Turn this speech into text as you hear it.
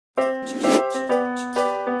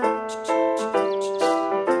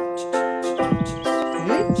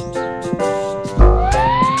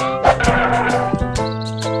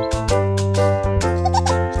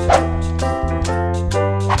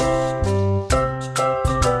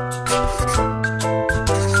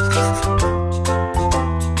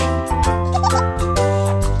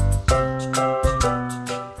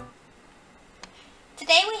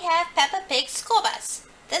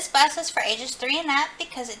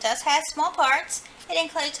because it does have small parts. It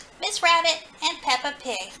includes Miss Rabbit and Peppa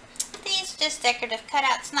Pig. These are just decorative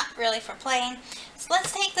cutouts, not really for playing. So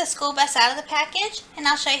let's take the school bus out of the package and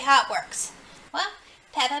I'll show you how it works. Well,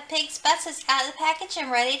 Peppa Pig's bus is out of the package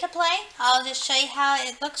and ready to play. I'll just show you how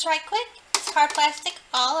it looks right quick. It's hard plastic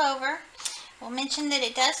all over. We'll mention that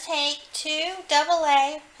it does take two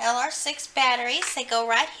AA LR6 batteries. They go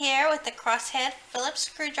right here with the crosshead Phillips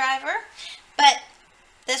screwdriver. But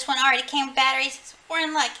this one already came with batteries. So we're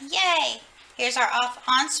in luck. Yay! Here's our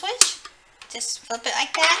off-on switch. Just flip it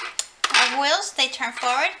like that. Our wheels, they turn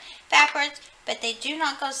forward, backwards, but they do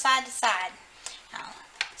not go side to side. Now,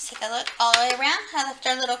 let's take a look all the way around. I left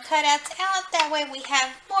our little cutouts out. That way we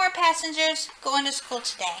have more passengers going to school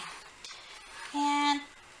today. And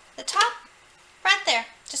the top, right there,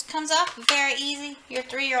 just comes off very easy. Your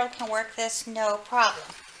 3-year-old can work this, no problem.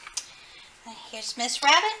 And here's Miss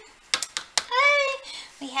Rabbit. Hi!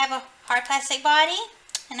 We have a hard plastic body,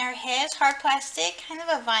 and our head is hard plastic, kind of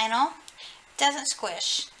a vinyl. Doesn't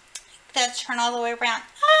squish. It does turn all the way around.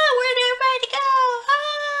 Ah, where did everybody go?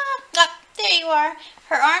 Ah! Oh, there you are.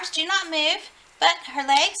 Her arms do not move, but her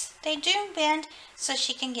legs, they do bend so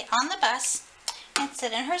she can get on the bus and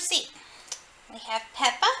sit in her seat. We have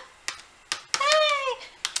Peppa. Hi!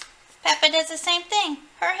 Peppa does the same thing.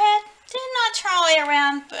 Her head did not turn all the way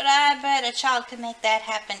around, but I bet a child could make that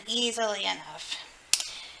happen easily enough.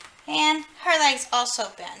 And her legs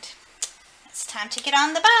also bend. It's time to get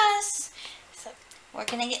on the bus. So we're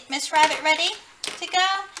going to get Miss Rabbit ready to go.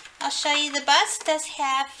 I'll show you the bus. It does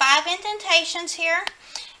have 5 indentations here,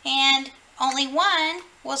 and only one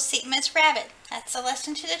will seat Miss Rabbit. That's a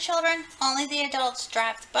lesson to the children. Only the adults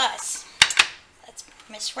drive the bus. That's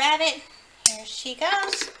Miss Rabbit. Here she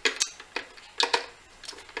goes.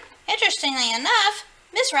 Interestingly enough,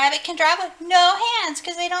 Miss Rabbit can drive with no hands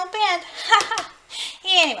because they don't bend.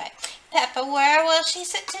 Anyway, Peppa, where will she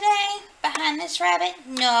sit today? Behind Miss Rabbit?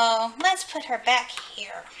 No. Let's put her back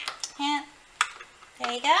here. And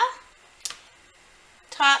there you go.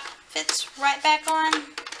 Top fits right back on.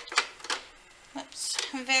 Whoops.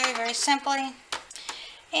 Very, very simply.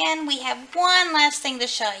 And we have one last thing to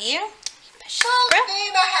show you. Full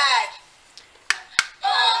steam ahead.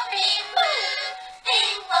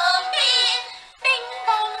 Bing bong bing, bing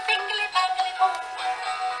bong bingly bangly bong.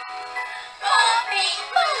 Bing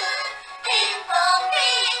bong, bing bong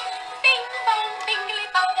bing, bing bong bingly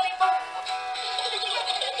bangly bong.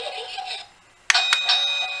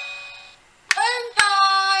 Home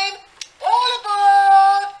time, all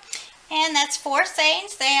aboard. And that's 4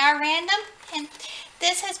 sayings. They are random. And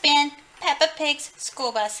this has been Peppa Pig's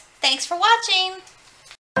School Bus. Thanks for watching.